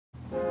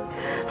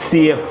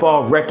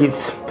CFR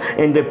Records,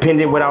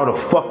 independent without a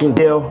fucking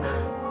deal.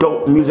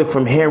 Dope music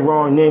from here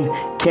on in.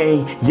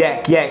 Kane,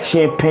 yak, yak,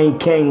 champagne,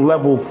 Kane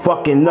level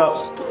fucking up.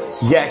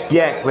 Yak,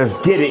 yak, let's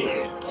get it.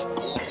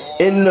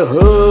 In the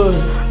hood,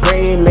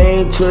 praying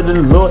man to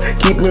the Lord,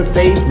 keeping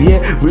faith,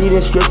 yeah, reading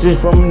scriptures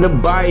from the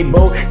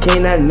Bible.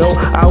 Can I know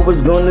I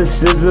was gonna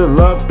sizzle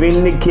up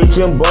in the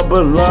kitchen,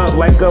 bubble up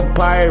like a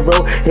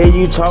pyro. Hey,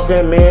 you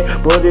talking,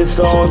 man, but it's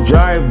all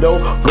jive though.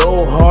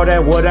 Go hard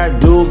at what I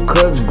do,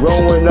 cause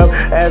growing up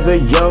as a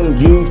young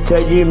youth,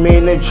 tell you,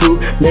 man, the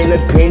truth, man, a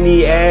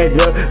penny add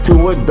up to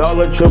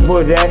 $1,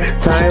 triple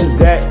that, times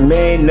that,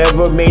 man,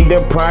 never made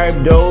the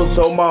pride though.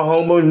 So my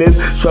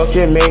homelessness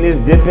structure, man, is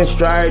different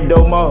stride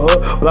though. My hood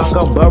block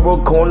a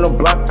borough, corner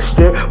block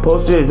strip,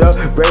 posted up,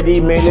 ready,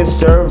 man, to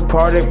serve,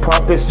 party,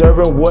 profit,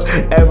 serving,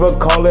 whatever,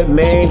 call it,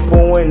 man,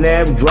 foreign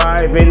app,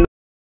 driving.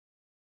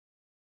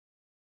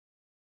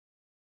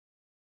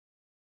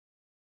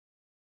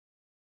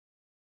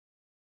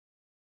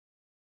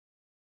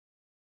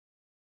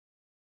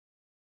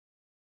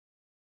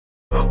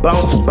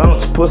 Bounce,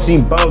 bounce,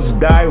 pussy, bounce,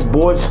 dive,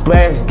 board,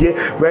 splash,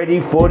 get ready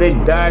for the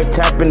dive,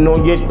 tapping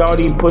on your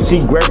thoughty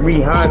pussy,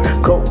 Gregory Hines,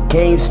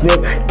 cocaine, snip,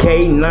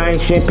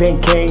 K9,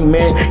 champagne, Kane,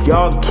 man,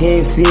 y'all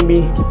can't see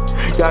me.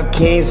 Y'all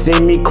can't see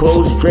me,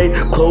 closed drape,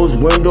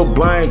 closed window,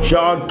 blind,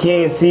 y'all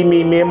can't see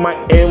me, man, my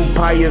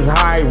empire's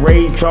high,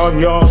 rage,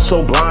 y'all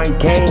so blind,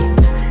 Kane.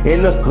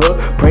 In the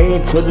hood,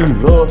 praying to the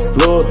Lord,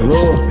 Lord,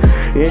 Lord.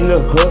 In the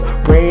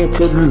hood, praying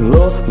to the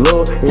Lord,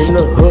 Lord. In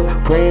the hood,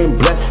 praying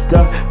blessed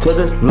up to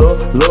the Lord,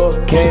 Lord,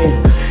 Kane.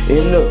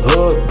 In the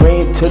hood,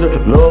 praying to the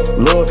Lord,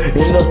 Lord.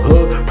 In the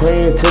hood,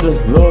 praying to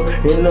the Lord.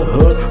 In the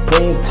hood,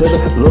 praying to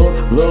the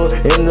Lord, Lord.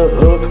 In the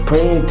hood,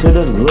 praying to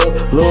the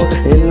Lord, Lord.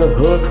 In the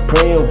hood,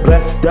 praying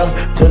blessed up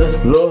to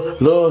the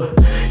Lord, Lord.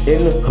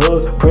 In the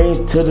hood,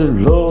 praying to the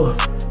Lord,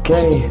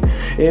 Kane.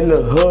 In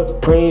the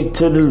hood, praying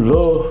to the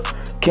Lord,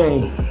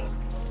 Kane.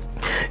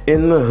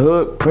 In the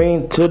hood,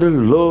 praying to the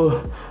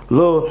Lord,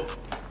 Lord.